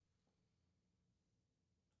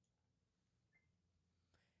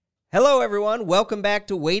Hello, everyone. Welcome back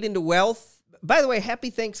to Wade into Wealth. By the way, happy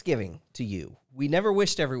Thanksgiving to you. We never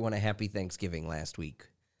wished everyone a happy Thanksgiving last week.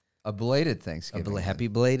 A belated Thanksgiving. Happy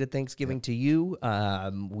belated Thanksgiving to you.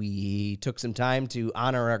 We took some time to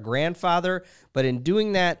honor our grandfather, but in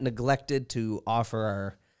doing that, neglected to offer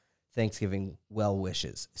our Thanksgiving well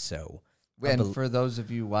wishes. So, And for those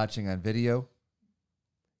of you watching on video,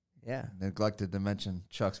 yeah, neglected to mention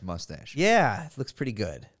Chuck's mustache. Yeah, it looks pretty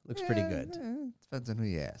good. Pretty good. Depends on who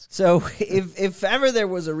you ask. So if ever there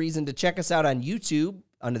was a reason to check us out on YouTube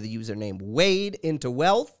under the username Wade into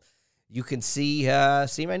Wealth, you can see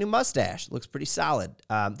my new mustache. Looks pretty solid.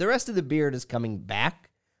 The rest of the beard is coming back,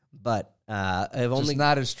 but I've Just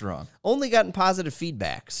not as strong. Only gotten positive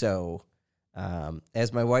feedback. So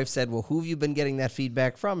as my wife said, well, who have you been getting that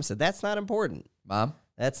feedback from? I said, that's not important. Mom?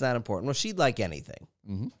 That's not important. Well, she'd like anything.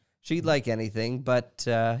 Mm-hmm. She'd like anything, but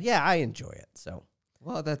yeah, I enjoy it. So,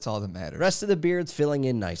 well, that's all that matters. Rest of the beard's filling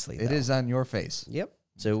in nicely. It is on your face. Yep.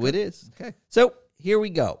 So it is. Okay. So here we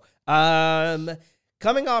go.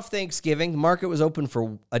 Coming off Thanksgiving, the market was open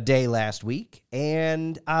for a day last week,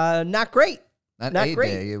 and not great. Not great.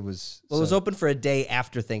 Day, it was. Well, it was open for a day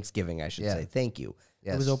after Thanksgiving, I should say. Thank you.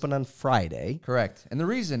 Yes. It was open on Friday. Correct. And the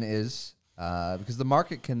reason is because the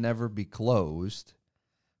market can never be closed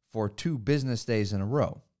for 2 business days in a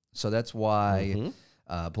row. So that's why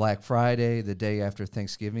Black Friday, the day after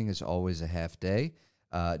Thanksgiving, is always a half day,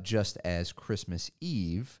 just as Christmas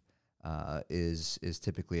Eve is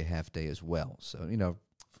typically a half day as well. So,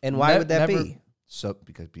 And why would that be? So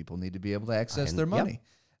because people need to be able to access their money.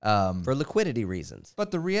 For liquidity reasons.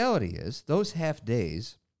 But the reality is those half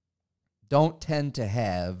days don't tend to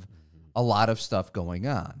have a lot of stuff going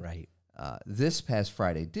on. Right. This past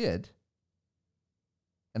Friday did.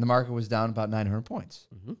 And the market was down about 900 points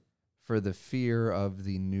for the fear of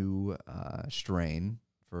the new strain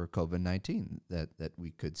for COVID-19 that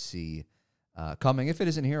we could see coming if it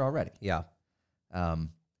isn't here already. Yeah.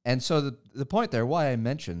 And so the point there, why I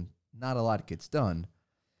mentioned not a lot gets done,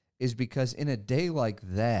 is because in a day like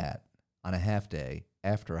that, on a half day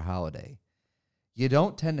after a holiday, you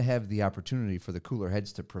don't tend to have the opportunity for the cooler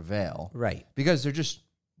heads to prevail. Right. Because they're just...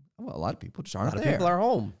 Well, a lot of people just aren't there. A lot of people are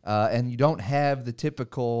home. And you don't have the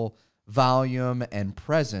typical volume and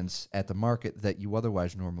presence at the market that you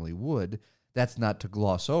otherwise normally would. That's not to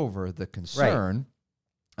gloss over the concern,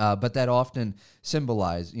 but that often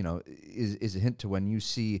is a hint to when you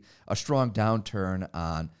see a strong downturn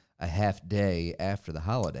on a half day after the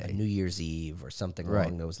holiday. A New Year's Eve or something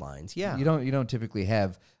along those lines. Yeah. You don't typically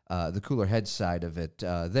have the cooler head side of it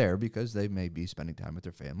there because they may be spending time with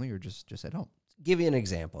their family or just at home. Give you an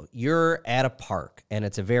example. You're at a park and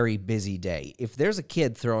it's a very busy day. If there's a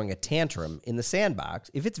kid throwing a tantrum in the sandbox,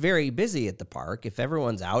 if it's very busy at the park, if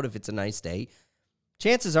everyone's out, if it's a nice day,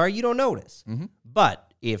 chances are you don't notice. Mm-hmm.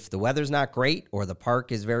 But if the weather's not great or the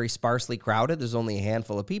park is very sparsely crowded, there's only a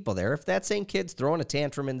handful of people there. If that same kid's throwing a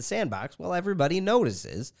tantrum in the sandbox, well, everybody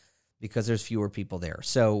notices because there's fewer people there.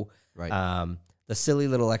 So the silly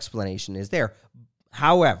little explanation is there.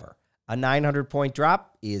 However, a 900-point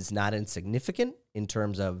drop is not insignificant in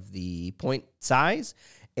terms of the point size,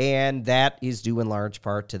 and that is due in large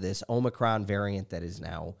part to this Omicron variant that is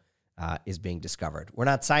now is being discovered. We're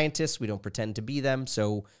not scientists. We don't pretend to be them,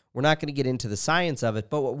 so we're not going to get into the science of it,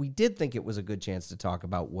 but what we did think it was a good chance to talk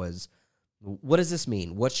about was, what does this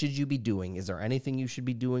mean? What should you be doing? Is there anything you should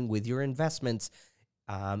be doing with your investments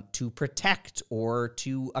to protect or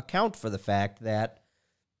to account for the fact that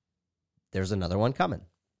there's another one coming?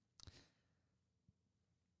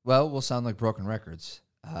 Well, we'll sound like broken records.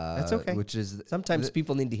 That's okay. Which is sometimes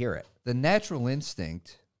people need to hear it. The natural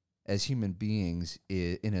instinct as human beings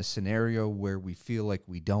in a scenario where we feel like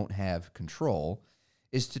we don't have control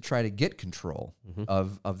is to try to get control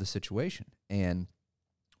of the situation. And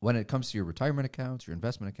when it comes to your retirement accounts, your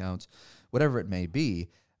investment accounts, whatever it may be,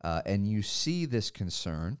 and you see this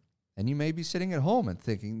concern, and you may be sitting at home and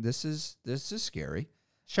thinking, this is scary.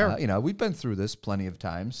 Sure. We've been through this plenty of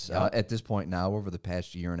times at this point now over the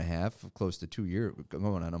past year and a half, close to 2 years,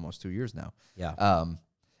 going on almost 2 years now. Yeah.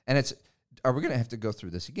 And are we going to have to go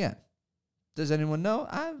through this again? Does anyone know?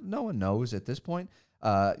 No one knows at this point.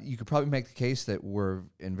 You could probably make the case that we're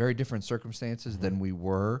in very different circumstances than we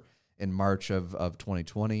were in March of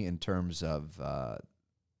 2020 in terms of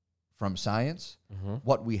from science,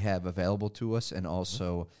 what we have available to us, and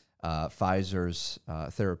also Pfizer's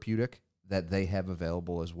therapeutic that they have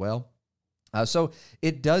available as well. So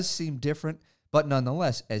it does seem different, but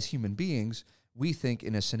nonetheless, as human beings, we think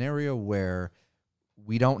in a scenario where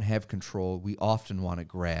we don't have control, we often want to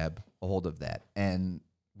grab a hold of that. And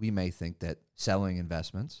we may think that selling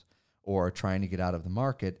investments or trying to get out of the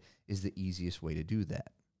market is the easiest way to do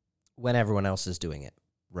that. when everyone else is doing it,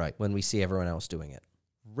 Right. when we see everyone else doing it.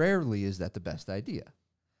 Rarely is that the best idea.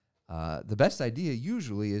 The best idea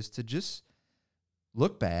usually is to just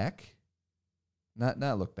look back, not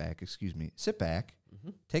look back, excuse me, sit back,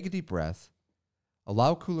 take a deep breath,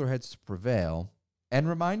 allow cooler heads to prevail, and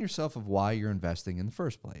remind yourself of why you're investing in the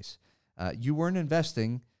first place. You weren't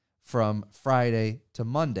investing from Friday to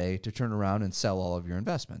Monday to turn around and sell all of your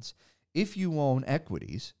investments. If you own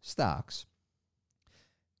equities, stocks,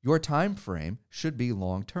 your time frame should be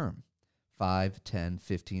long term, 5, 10,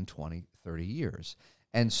 15, 20, 30 years.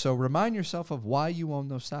 And so remind yourself of why you own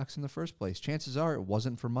those stocks in the first place. Chances are it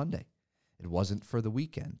wasn't for Monday. It wasn't for the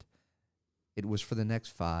weekend. It was for the next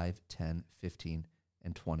 5, 10, 15,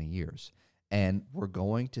 and 20 years. And we're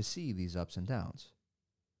going to see these ups and downs.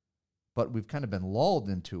 But we've kind of been lulled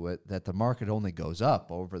into it that the market only goes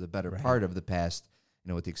up over the better part of the past,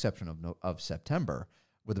 with the exception of September,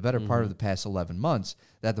 with the better part of the past 11 months,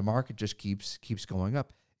 that the market just keeps going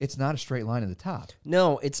up. It's not a straight line at the top.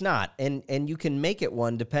 No, it's not. And you can make it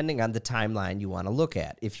one depending on the timeline you want to look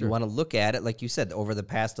at. If you want to look at it, like you said, over the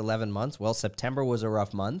past 11 months, well, September was a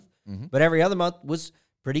rough month, but every other month was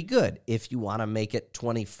pretty good. If you want to make it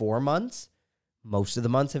 24 months, most of the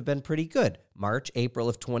months have been pretty good. March, April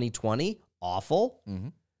of 2020, awful.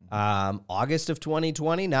 August of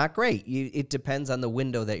 2020, not great. It depends on the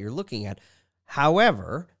window that you're looking at.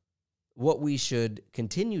 However, what we should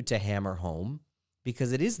continue to hammer home,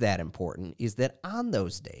 because it is that important, is that on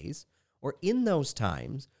those days or in those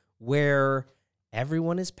times where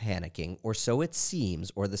everyone is panicking, or so it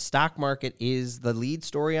seems, or the stock market is the lead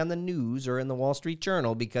story on the news or in the Wall Street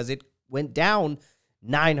Journal because it went down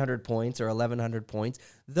 900 points or 1,100 points,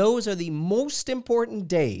 those are the most important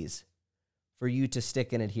days for you to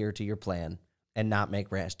stick and adhere to your plan and not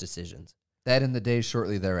make rash decisions. That in the days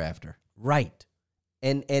shortly thereafter. Right.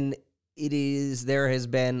 And there has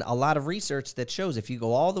been a lot of research that shows if you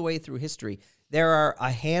go all the way through history, there are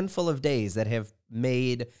a handful of days that have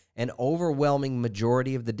made an overwhelming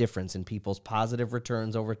majority of the difference in people's positive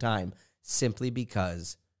returns over time simply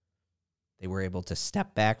because they were able to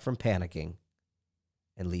step back from panicking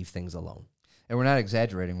and leave things alone. And we're not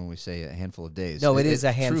exaggerating when we say a handful of days. No, it is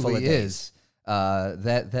a handful truly of days. Is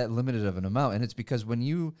that limited of an amount. And it's because when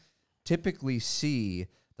you typically see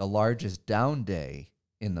the largest down day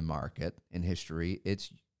in the market in history,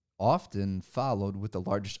 it's often followed with the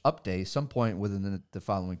largest up day some point within the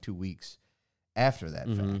following 2 weeks after that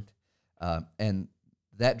fact. And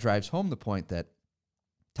that drives home the point that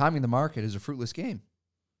timing the market is a fruitless game.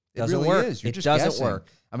 It really work. is. You're it just doesn't guessing. work.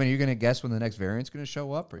 I mean, you're going to guess when the next variant's going to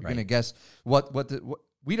show up, or you're going to guess what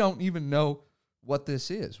we don't even know what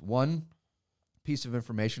this is. One piece of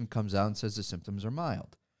information comes out and says the symptoms are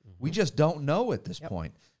mild. We just don't know at this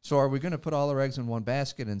point. So are we going to put all our eggs in one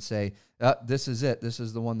basket and say, this is it. This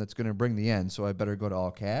is the one that's going to bring the end, so I better go to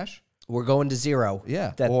all cash? We're going to zero.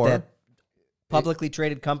 Yeah. That publicly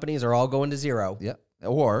traded companies are all going to zero. Yeah.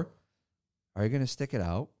 Or are you going to stick it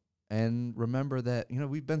out and remember that,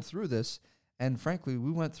 we've been through this, and frankly,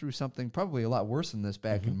 we went through something probably a lot worse than this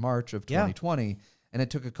back in March of 2020, and it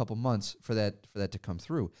took a couple months for that to come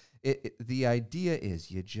through. The idea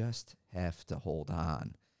is you just have to hold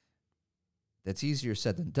on. That's easier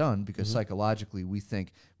said than done because psychologically we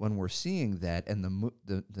think when we're seeing that and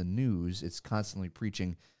the news, it's constantly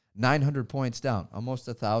preaching 900 points down, almost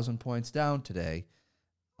 1,000 points down today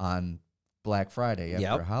on Black Friday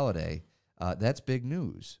after a holiday. That's big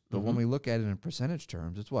news. But when we look at it in percentage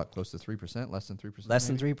terms, it's what? Close to 3%? Less than 3%? Less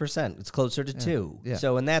than 3%. It's closer to 2%. Yeah.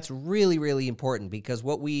 So, and that's really, really important because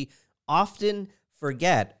what we often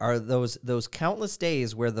forget are those countless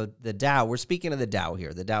days where the Dow, we're speaking of the Dow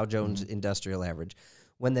here, the Dow Jones Industrial Average,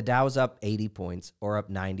 when the Dow's up 80 points or up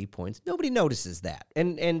 90 points, nobody notices that.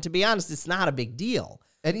 And to be honest, it's not a big deal.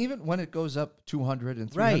 And even when it goes up 200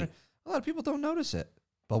 and 300, a lot of people don't notice it.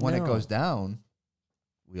 But when it goes down,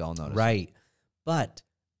 we all notice it. Right. But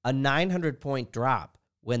a 900-point drop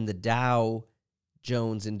when the Dow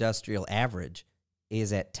Jones Industrial Average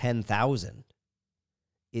is at 10,000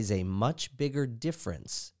 is a much bigger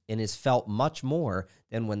difference and is felt much more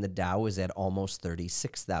than when the Dow is at almost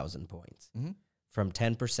 36,000 points. From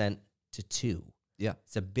 10% to 2%. Yeah.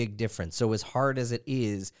 It's a big difference. So as hard as it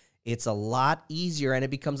is, it's a lot easier, and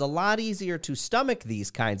it becomes a lot easier to stomach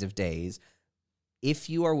these kinds of days if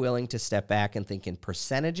you are willing to step back and think in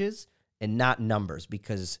percentages and not numbers,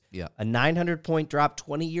 because a 900-point drop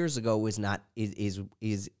 20 years ago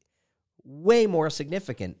is way more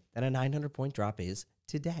significant than a 900-point drop is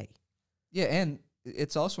today. Yeah, and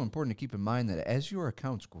it's also important to keep in mind that as your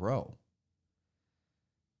accounts grow,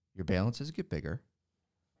 your balances get bigger,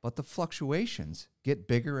 but the fluctuations get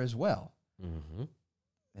bigger as well.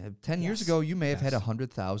 10 years Yes. ago, you may have had Yes.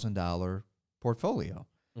 $100,000 portfolio.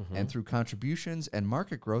 Mhm. And through contributions and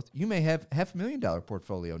market growth, you may have $500,000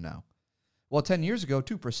 portfolio now. Well, 10 years ago,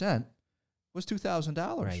 2% was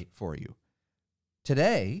 $2,000 Right. for you.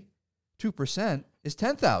 Today, 2% is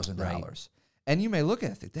 $10,000. Right. And you may look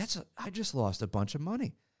at it, I just lost a bunch of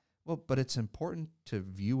money. Well, but it's important to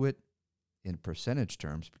view it in percentage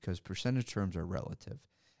terms because percentage terms are relative.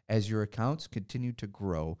 As your accounts continue to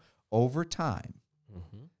grow over time,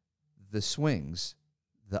 Mhm. the swings,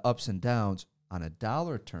 the ups and downs on a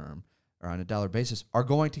dollar term or on a dollar basis are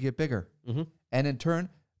going to get bigger. Mhm. And in turn,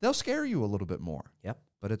 they'll scare you a little bit more. Yep.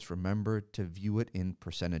 But it's remember to view it in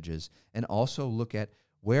percentages and also look at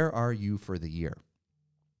where are you for the year?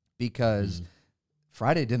 Because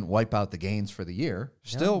Friday didn't wipe out the gains for the year.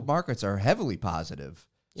 Still, No. markets are heavily positive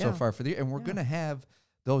so Yeah. far for the year. And we're Yeah. going to have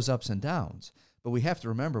those ups and downs. But we have to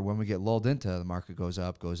remember when we get lulled into the market goes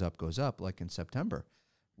up, goes up, goes up, like in September.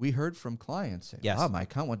 We heard from clients say, Yes. wow, my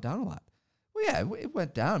account went down a lot. Well, yeah, it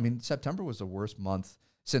went down. I mean, September was the worst month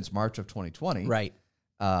since March of 2020. Right.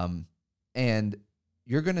 And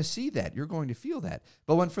you're going to see that. You're going to feel that.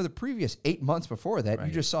 But when for the previous 8 months before that, you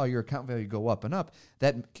Right. just saw your account value go up and up,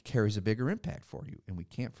 that carries a bigger impact for you. And we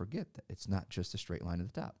can't forget that it's not just a straight line to the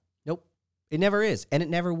top. Nope. It never is, and it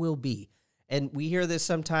never will be. And we hear this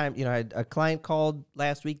sometime. You know, I had a client called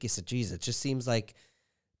last week. He said, geez, it just seems like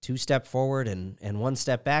 2 step forward and 1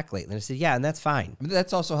 step back lately. And I said, yeah, and that's fine. I mean,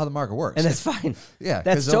 that's also how the market works. And that's fine. Yeah,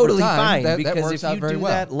 That's 'cause over totally time, fine that because works if out you very do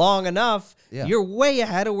well. that long enough, Yeah. you're way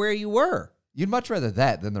ahead of where you were. You'd much rather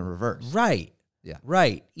that than the reverse. Right. Yeah.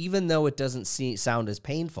 Right. Even though it doesn't sound as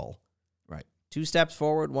painful. Right. 2 steps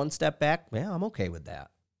forward, 1 step back. Yeah, I'm okay with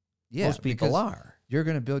that. Yeah, Most people because are. You're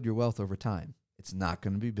going to build your wealth over time. It's not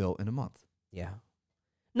going to be built in a month. Yeah.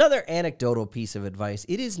 Another anecdotal piece of advice.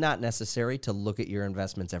 It is not necessary to look at your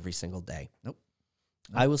investments every single day. Nope.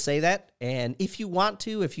 I will say that. And if you want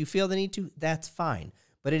to, if you feel the need to, that's fine.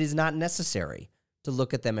 But it is not necessary to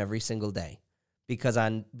look at them every single day.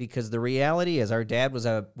 Because the reality is our dad was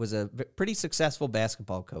a pretty successful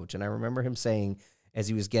basketball coach. And I remember him saying, as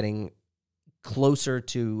he was getting closer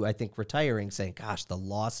to, I think, retiring, saying, gosh, the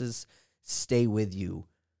losses stay with you.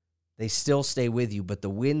 They still stay with you, but the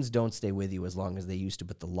wins don't stay with you as long as they used to,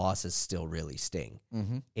 but the losses still really sting.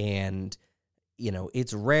 Mm-hmm. And, you know,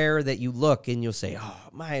 it's rare that you look and you'll say, oh,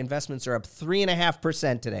 my investments are up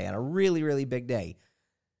 3.5% today on a really, really big day.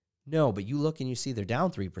 No, but you look and you see they're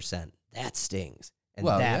down 3%. That stings. And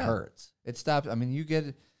Well, that yeah. hurts. It stops. I mean, you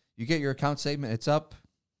get your account statement. It's up.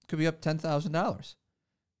 Could be up $10,000.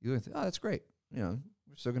 You think, oh, that's great. You know,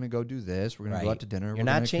 we're still going to go do this. We're going to go Right. out to dinner. You're We're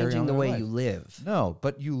not gonna carry changing on the with way our you life. live. No,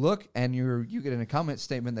 but you look and you get an account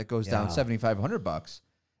statement that goes down Yeah. $7,500,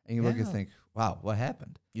 and you look and Yeah. think, wow, what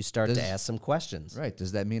happened? You start to Does- ask some questions. Right.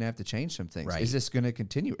 Does that mean I have to change some things? Right. Is this going to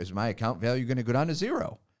continue? Is my account value going to go down to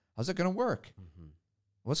zero? How's it going to work? Mhm.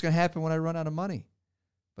 What's going to happen when I run out of money?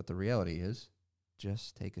 But the reality is,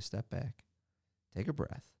 just take a step back, take a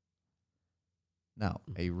breath. Now,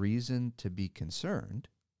 a reason to be concerned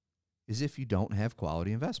is if you don't have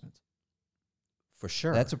quality investments. For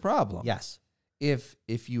sure. That's a problem. Yes. If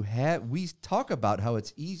you have, we talk about how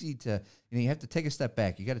it's easy to, you have to take a step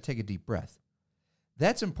back. You got to take a deep breath.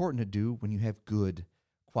 That's important to do when you have good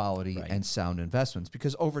quality Right. and sound investments,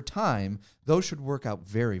 because over time, those should work out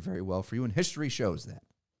very, very well for you. And history shows that.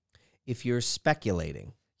 If you're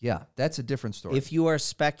speculating, Yeah, that's a different story. if you are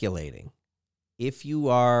speculating,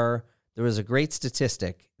 there was a great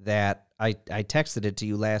statistic that I texted it to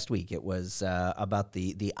you last week. It was about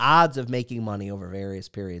the odds of making money over various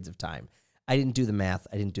periods of time. I didn't do the math.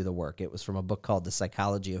 I didn't do the work. It was from a book called The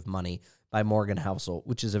Psychology of Money by Morgan Housel,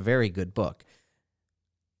 which is a very good book.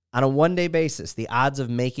 On a one-day basis, the odds of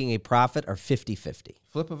making a profit are 50-50.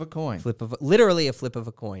 Flip of a coin. Literally a flip of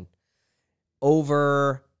a coin.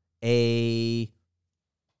 Over a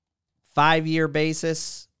 5-year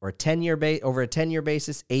basis or a 10-year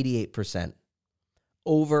basis, 88%.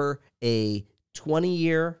 Over a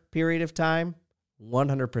 20-year period of time,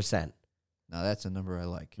 100%. Now that's a number I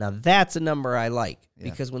like. Now that's a number I like Yeah.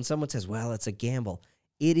 because when someone says, well, it's a gamble,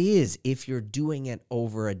 it is if you're doing it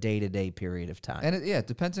over a day-to-day period of time. And it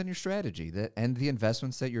depends on your strategy and the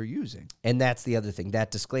investments that you're using. And that's the other thing.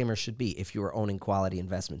 That disclaimer should be if you are owning quality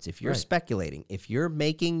investments. If you're Right. speculating, if you're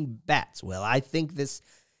making bets, well, I think this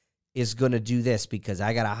is going to do this because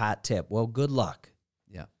I got a hot tip. Well, good luck.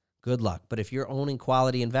 Yeah. Good luck. But if you're owning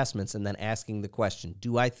quality investments and then asking the question,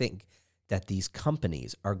 do I think that these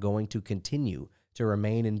companies are going to continue to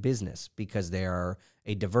remain in business because they are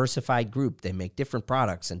a diversified group? They make different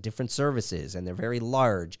products and different services, and they're very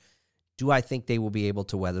large. Do I think they will be able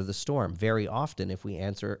to weather the storm? Very often, if we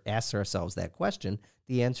ask ourselves that question,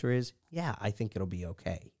 the answer is, yeah, I think it'll be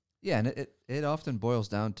okay. Yeah, and it often boils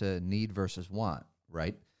down to need versus want,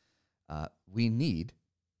 right? We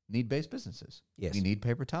need-based businesses. Yes. We need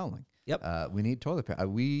paper toweling. Yep. We need toilet paper.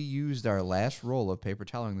 We used our last roll of paper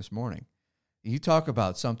toweling this morning. You talk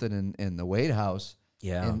about something in the Wade House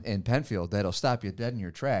in Penfield that'll stop you dead in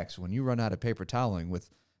your tracks when you run out of paper toweling with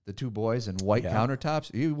the two boys and white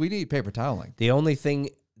countertops. We need paper toweling. The only thing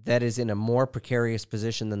that is in a more precarious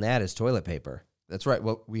position than that is toilet paper. That's right.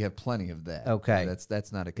 Well, we have plenty of that. Okay.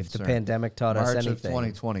 That's not a concern. If the pandemic taught us anything, March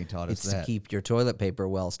of 2020 taught us it's that. to keep your toilet paper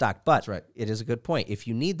well stocked. But That's right. it is a good point. If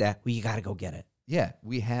you need that, well, you got to go get it. Yeah,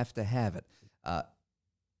 we have to have it.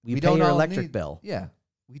 We pay don't your all electric need- bill. Yeah,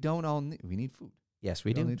 we don't all need. We need food. Yes,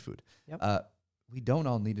 we all do. need food. Yep. We don't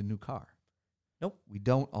all need a new car. Nope. We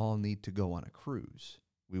don't all need to go on a cruise.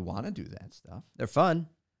 We want to do that stuff. They're fun.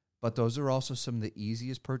 But those are also some of the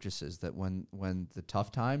easiest purchases that when the tough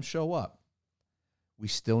times show up, we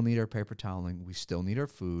still need our paper toweling, we still need our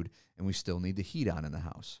food, and we still need the heat on in the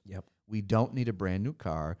house. Yep. We don't need a brand new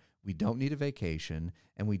car, we don't need a vacation,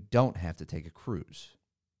 and we don't have to take a cruise.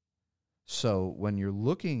 So when you're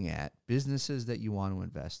looking at businesses that you want to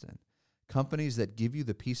invest in, companies that give you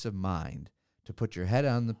the peace of mind to put your head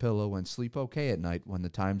on the pillow and sleep okay at night when the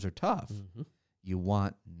times are tough, you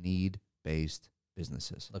want need-based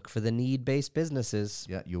businesses. Look for the need-based businesses.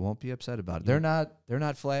 Yeah, you won't be upset about it. They're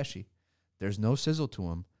not flashy. There's no sizzle to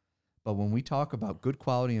them. But when we talk about good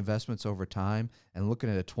quality investments over time and looking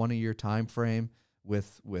at a 20-year time frame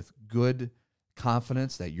with good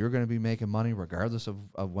confidence that you're going to be making money regardless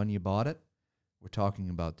of when you bought it, we're talking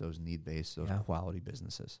about those need-based, those quality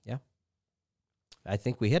businesses. Yeah. I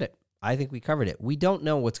think we hit it. I think we covered it. We don't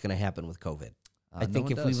know what's going to happen with COVID. I think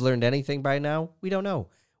if we've learned anything by now, we don't know.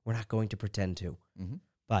 We're not going to pretend to. Mm-hmm.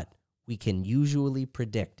 But we can usually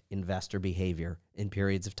predict investor behavior in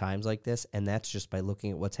periods of times like this, and that's just by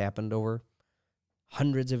looking at what's happened over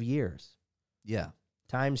hundreds of years. Yeah.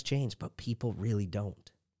 Times change, but people really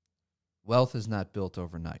don't. Wealth is not built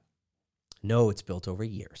overnight. No, it's built over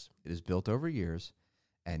years. It is built over years,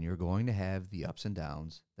 and you're going to have the ups and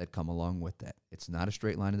downs that come along with that. It's not a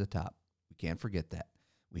straight line to the top. We can't forget that.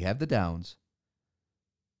 We have the downs,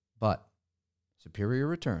 but superior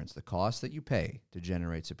returns, the cost that you pay to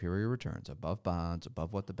generate superior returns above bonds,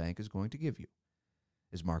 above what the bank is going to give you,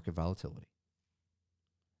 is market volatility.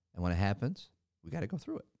 And when it happens, we got to go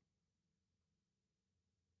through it.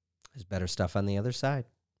 There's better stuff on the other side.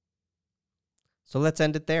 So let's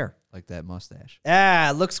end it there. Like that mustache.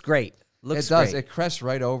 Looks great. Looks it does. great. It crests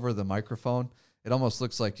right over the microphone. It almost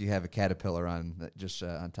looks like you have a caterpillar on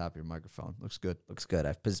on top of your microphone. Looks good. Looks good.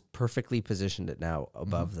 I've perfectly positioned it now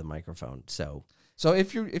above the microphone. So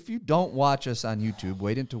if you don't watch us on YouTube,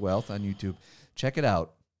 Wade into Wealth on YouTube, check it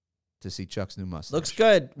out to see Chuck's new mustache. looks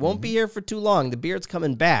good. Won't be here for too long. The beard's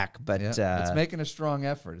coming back, but it's making a strong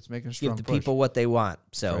effort. It's making a strong give the push. people what they want.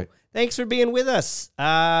 So right. Thanks for being with us.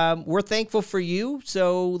 We're thankful for you.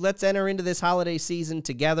 So let's enter into this holiday season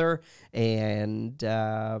together. And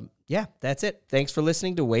that's it. Thanks for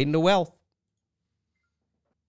listening to Wade into Wealth.